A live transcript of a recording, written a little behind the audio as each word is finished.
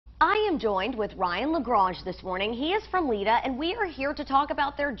I am joined with Ryan LaGrange this morning. He is from LEDA, and we are here to talk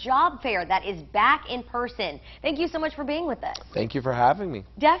about their job fair that is back in person. Thank you so much for being with us. Thank you for having me.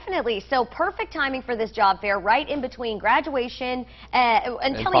 Definitely. So perfect timing for this job fair, right in between graduation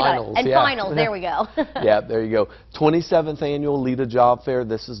and tell finals, me about it. And yeah. finals, there we go. Yeah, there you go. 27th annual LEDA Job Fair.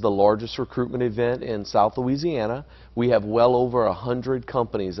 This is the largest recruitment event in South Louisiana. We have well over 100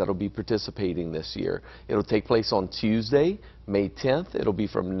 companies that will be participating this year. It'll take place on Tuesday, May 10th. It'll be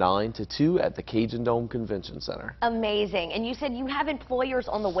from 9 to 2 at the Cajun Dome Convention Center. Amazing. And you said you have employers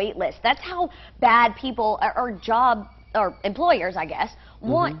on the wait list. That's how bad people or employers, I guess,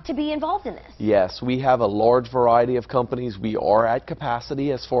 want to be involved in this. Yes, we have a large variety of companies. We are at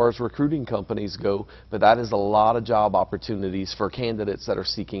capacity as far as recruiting companies go, but that is a lot of job opportunities for candidates that are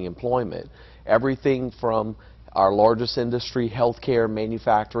seeking employment. Everything from our largest industry, healthcare,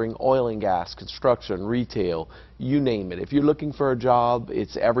 manufacturing, oil and gas, construction, retail, you name it. If you're looking for a job,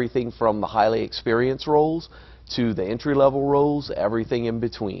 it's everything from the highly experienced roles to the entry-level roles, everything in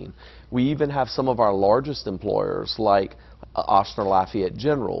between. We even have some of our largest employers like Oshner Lafayette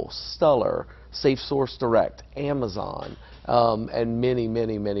General, Stellar, Safe Source Direct, Amazon, and many,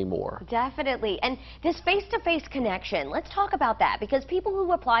 many, many more. Definitely. And this face-to-face connection, let's talk about that, because people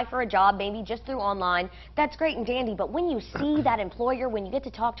who apply for a job maybe just through online, that's great and dandy, but when you see that employer, when you get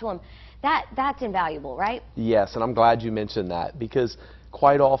to talk to them, that's invaluable, right? Yes, and I'm glad you mentioned that, because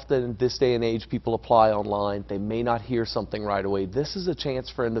quite often, this day and age, people apply online. They may not hear something right away. This is a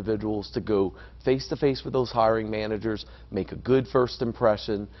chance for individuals to go face-to-face with those hiring managers, make a good first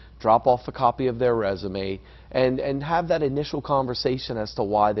impression, drop off a copy of their resume, and have that initial conversation as to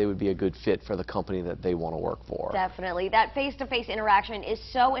why they would be a good fit for the company that they want to work for. Definitely. That face-to-face interaction is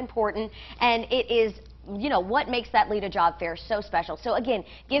so important, and it is, you know, what makes that LEDA Job Fair so special. So again,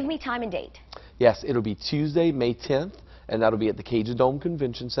 give me time and date. Yes, it'll be Tuesday, May 10th. And that'll be at the Cajun Dome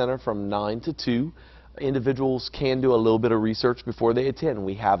Convention Center from 9 to 2. Individuals can do a little bit of research before they attend.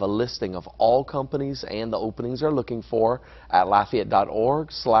 We have a listing of all companies and the openings they're looking for at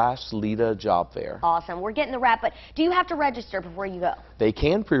lafayette.org/LEDA Job Fair. Awesome. We're getting the wrap, but do you have to register before you go? They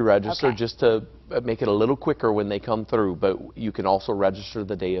can pre-register Okay. just to make it a little quicker when they come through, but you can also register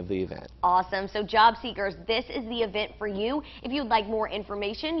the day of the event. Awesome. So job seekers, this is the event for you. If you'd like more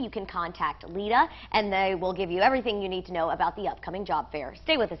information, you can contact LEDA, and they will give you everything you need to know about the upcoming job fair.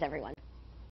 Stay with us, everyone.